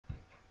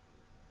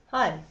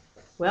Hi,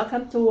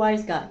 welcome to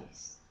Wise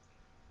Guys.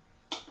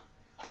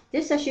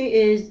 This session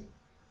is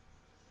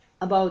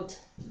about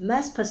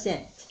mass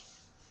percent,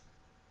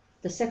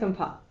 the second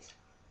part.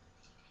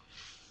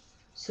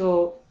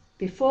 So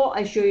before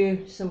I show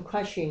you some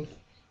questions,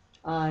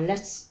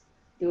 let's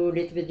do a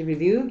little bit of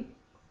review.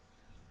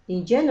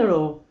 In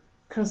general,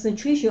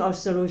 concentration of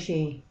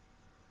solution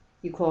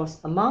equals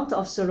amount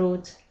of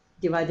solute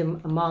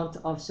divided amount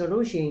of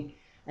solution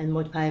and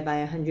multiplied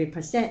by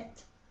 100%.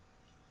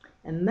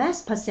 And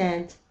mass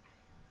percent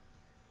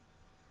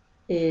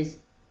is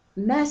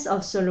mass of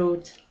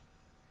solute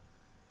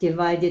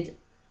divided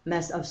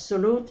mass of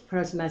solute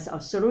plus mass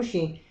of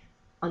solution.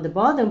 On the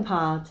bottom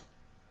part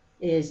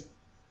is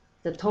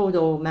the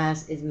total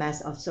mass is mass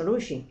of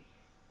solution.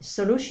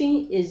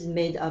 Solution is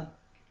made up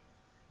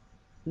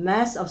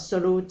mass of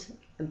solute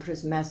and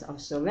plus mass of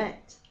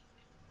solvent,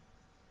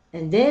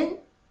 and then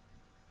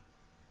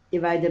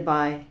divided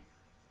by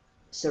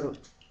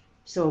solute.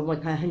 So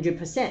multiply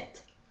 100%.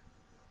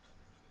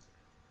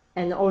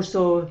 And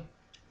also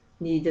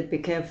need to be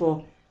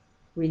careful.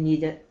 We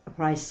need to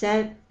apply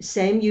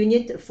same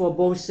unit for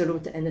both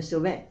solute and the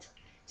solvent.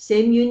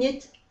 Same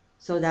unit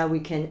so that we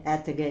can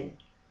add together.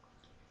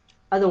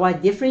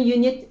 Otherwise, different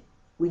unit,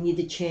 we need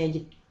to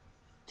change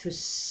to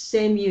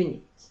same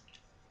unit.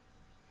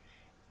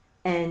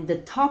 And the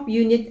top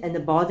unit and the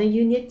bottom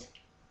unit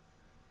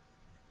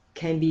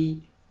can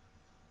be,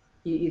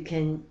 you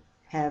can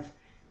have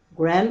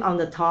gram on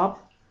the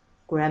top,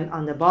 gram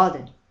on the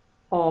bottom,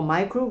 or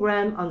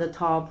microgram on the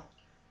top,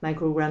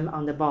 microgram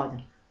on the bottom,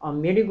 or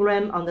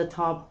milligram on the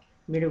top,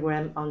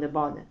 milligram on the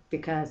bottom,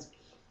 because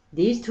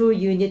these two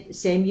units,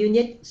 same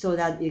unit, so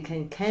that you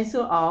can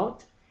cancel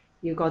out,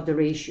 you got the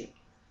ratio,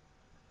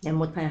 and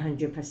multiply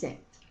 100%.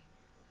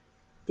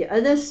 The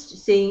other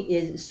thing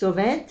is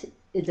solvent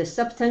is the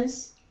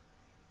substance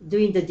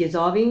doing the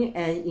dissolving,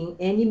 and in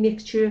any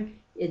mixture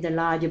is the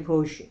larger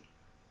portion.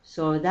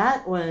 So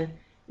that one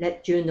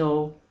let you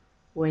know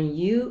when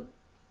you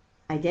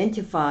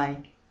identify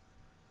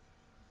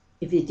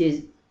if it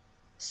is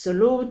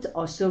solute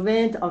or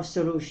solvent or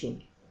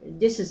solution.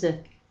 This is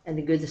a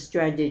good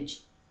strategy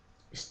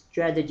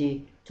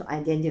to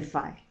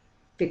identify,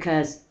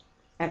 because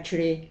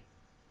actually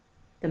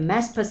the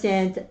mass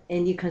percent,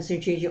 any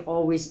concentration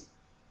always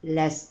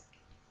less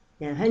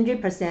than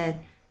 100%.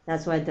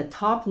 That's why the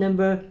top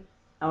number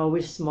are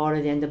always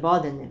smaller than the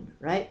bottom number,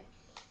 right?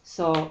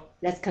 So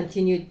let's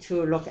continue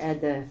to look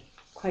at the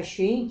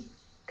question.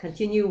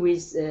 Continue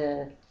with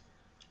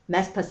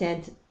mass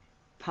percent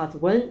part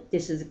 1.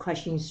 This is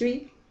question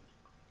 3.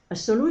 A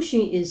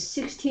solution is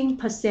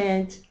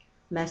 16%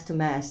 mass to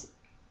mass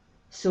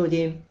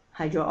sodium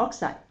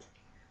hydroxide.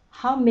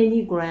 How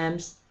many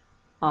grams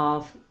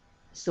of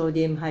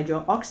sodium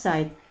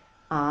hydroxide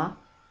are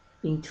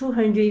in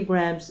 200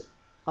 grams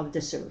of the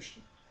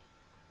solution?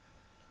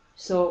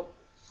 So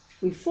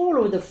we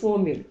follow the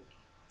formula.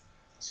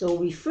 So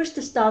we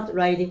first start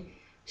writing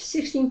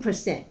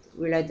 16%.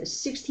 We write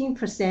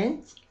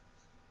 16%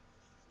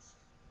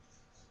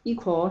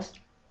 equals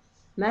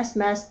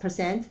mass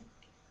percent.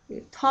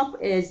 The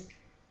top is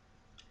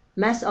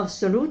mass of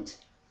solute,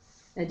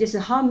 and this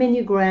is how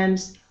many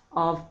grams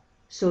of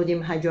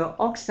sodium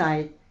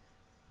hydroxide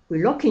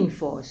we're looking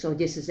for. So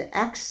this is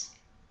X.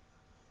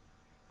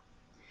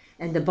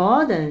 And the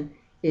bottom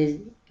is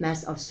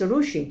mass of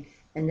solution,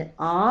 and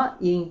R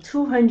in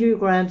 200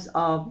 grams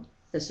of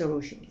the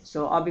solution.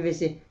 So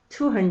obviously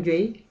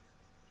 200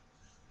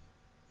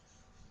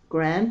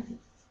 grams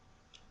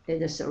is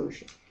the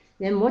solution.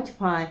 Then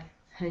multiply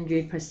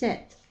 100%.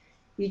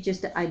 You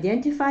just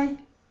identify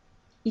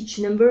each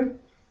number,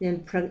 then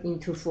plug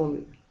into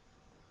formula.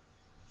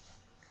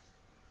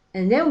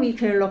 And then we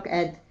can look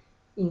at,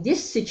 in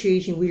this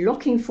situation, we're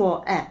looking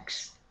for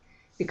X,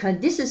 because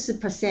this is a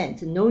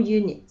percent, no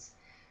units.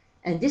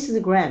 And this is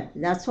a gram.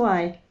 That's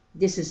why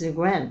this is a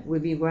gram, will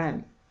be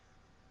gram.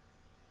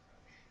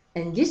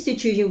 And this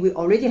situation, we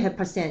already have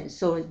percent.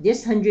 So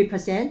this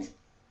 100%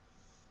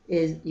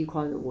 is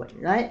equal to 1,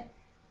 right?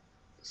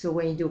 So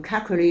when you do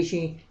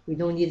calculation, we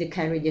don't need to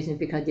carry this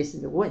because this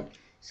is the 1.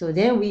 So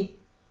then we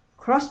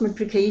cross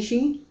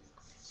multiplication.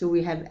 So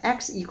we have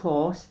X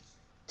equals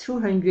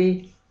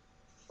 200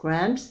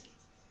 grams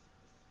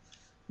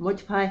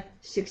multiply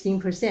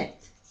 16%.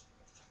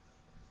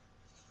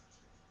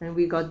 And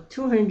we got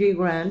 200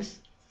 grams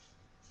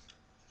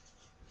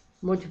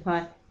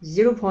multiply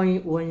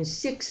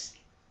 0.16.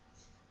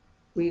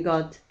 We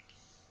got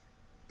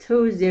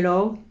 20,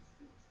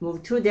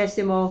 move 2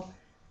 decimal,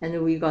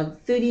 and we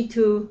got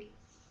 32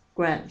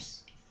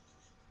 grams.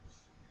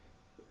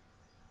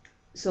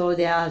 So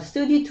there are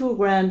 32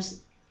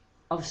 grams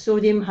of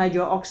sodium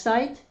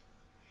hydroxide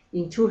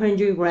in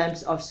 200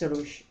 grams of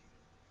solution.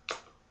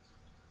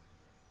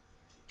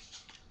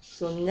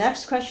 So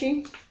next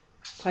question,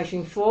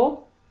 question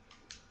 4.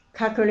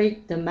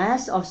 Calculate the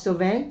mass of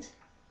solvent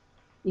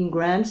in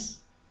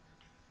grams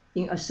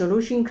in a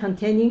solution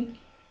containing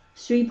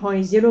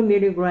 3.0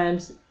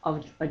 milligrams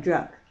of a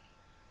drug,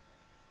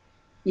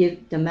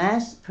 if the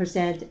mass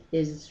percent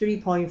is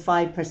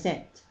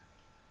 3.5%.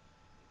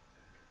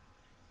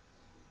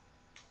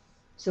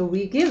 So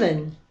we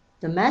given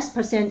the mass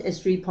percent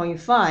is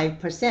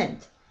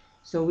 3.5%.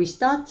 So we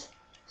start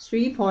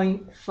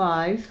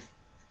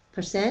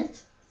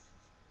 3.5%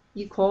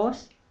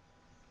 equals,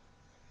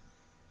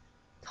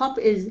 top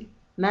is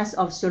mass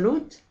of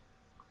solute,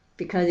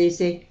 because they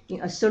say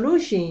in a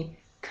solution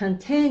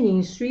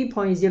containing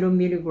 3.0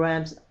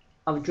 milligrams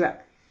of drug.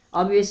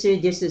 Obviously,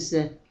 this is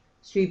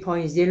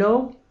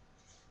 3.0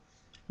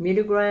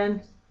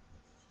 milligrams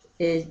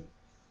is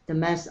the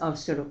mass of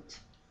solute.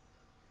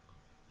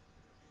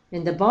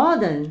 And the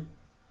bottom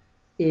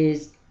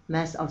is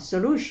mass of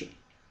solution.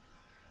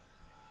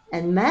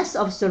 And mass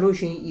of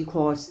solution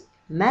equals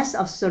mass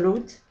of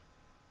solute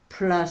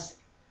plus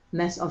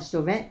mass of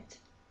solvent.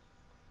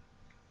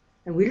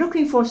 And we're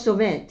looking for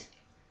solvent.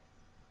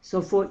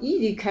 So for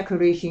easy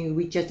calculation,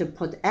 we just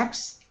put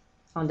X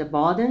on the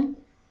bottom.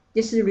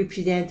 This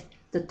represents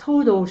the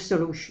total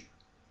solution.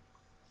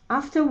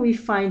 After we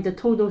find the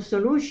total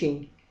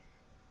solution,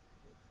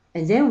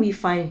 and then we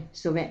find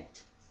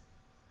solvent.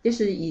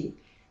 This is easy.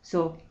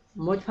 So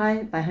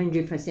multiply by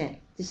 100%.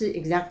 This is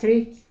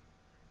exactly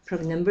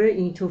plug number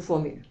into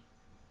formula.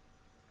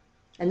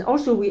 And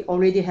also we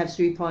already have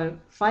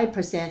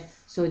 3.5%,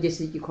 so this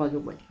is equal to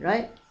 1,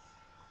 right?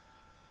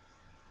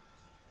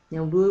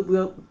 Now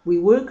we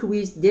work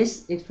with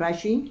this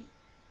expression,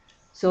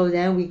 so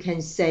then we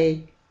can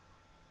say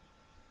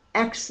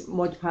X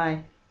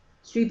multiply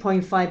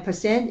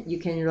 3.5%, you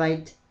can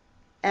write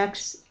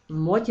X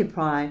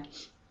multiply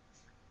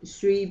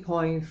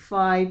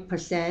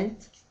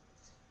 3.5%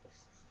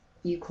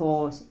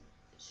 equals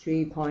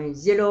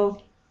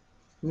 3.0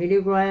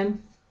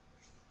 milligram.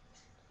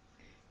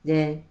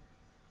 Then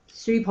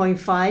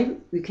 3.5,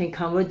 we can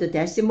convert the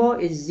decimal,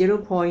 is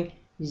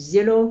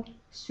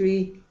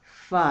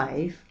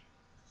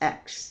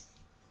 0.035x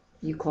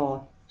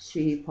equal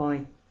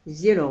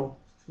 3.0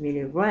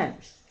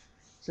 milligrams.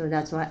 So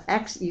that's why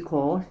X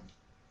equals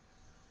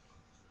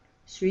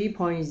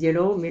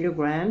 3.0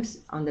 milligrams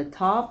on the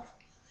top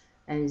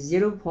and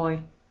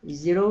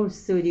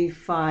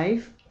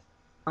 0.035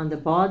 on the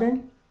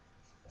bottom.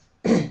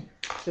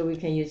 So we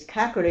can use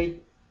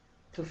calculate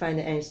to find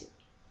the answer.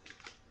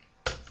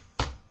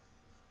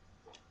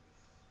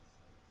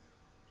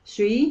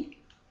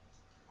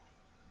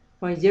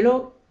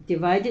 3.0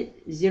 divided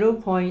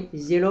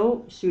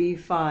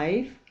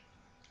 0.035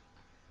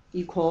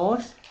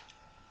 equals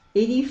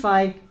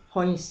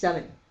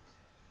 85.7.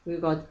 We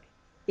got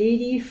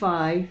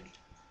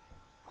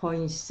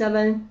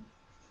 85.7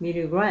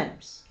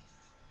 milligrams.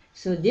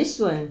 So this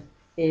one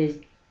is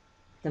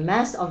the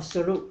mass of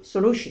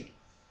solution,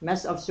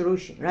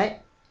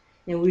 right?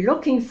 And we're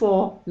looking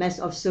for mass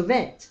of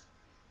solvent,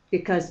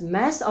 because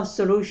mass of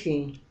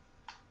solution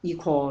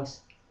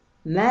equals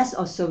mass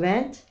of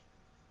solvent.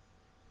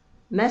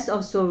 Mass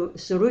of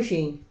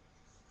solution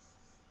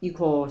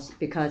equals,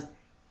 because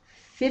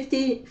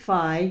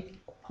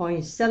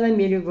 55.7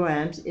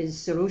 milligrams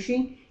is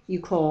solution,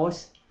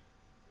 equals,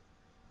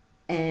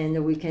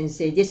 and we can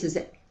say this is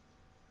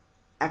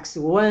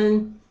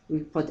X1, we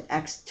put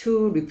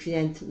X2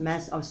 represent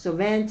mass of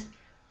solvent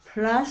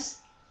plus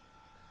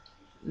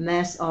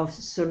mass of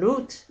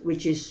solute,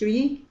 which is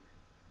 3.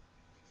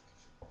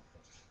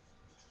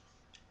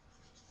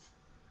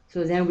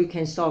 So then we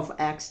can solve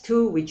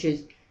X2, which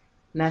is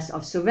mass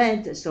of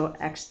solvent. So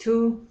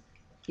X2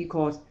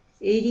 equals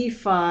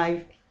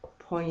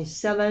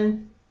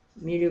 85.7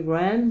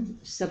 milligram,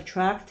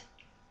 subtract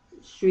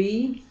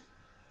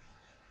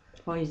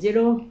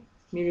 3.0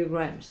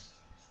 milligrams.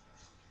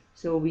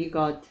 So we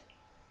got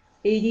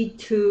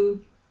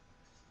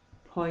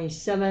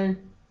 82.7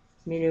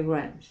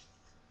 milligrams.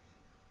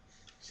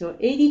 So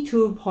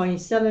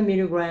 82.7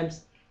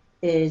 milligrams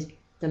is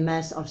the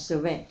mass of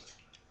solvent.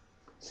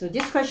 So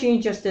this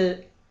question, just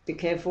be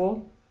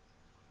careful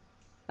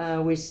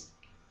with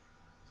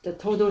the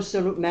total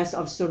mass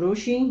of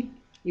solution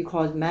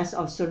equals mass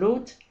of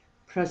solute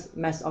plus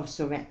mass of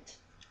solvent.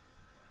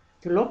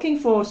 To looking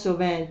for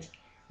solvent,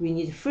 we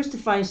need first to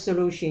find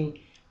solution,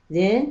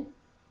 then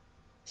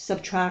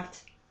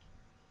subtract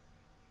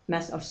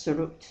mass of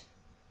solute.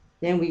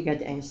 Then we get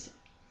the answer.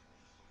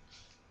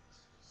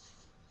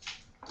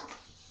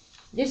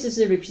 This is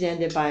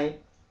represented by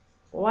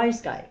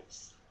wise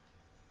guys.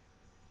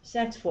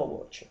 Thanks for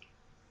watching.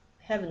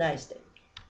 Have a nice day.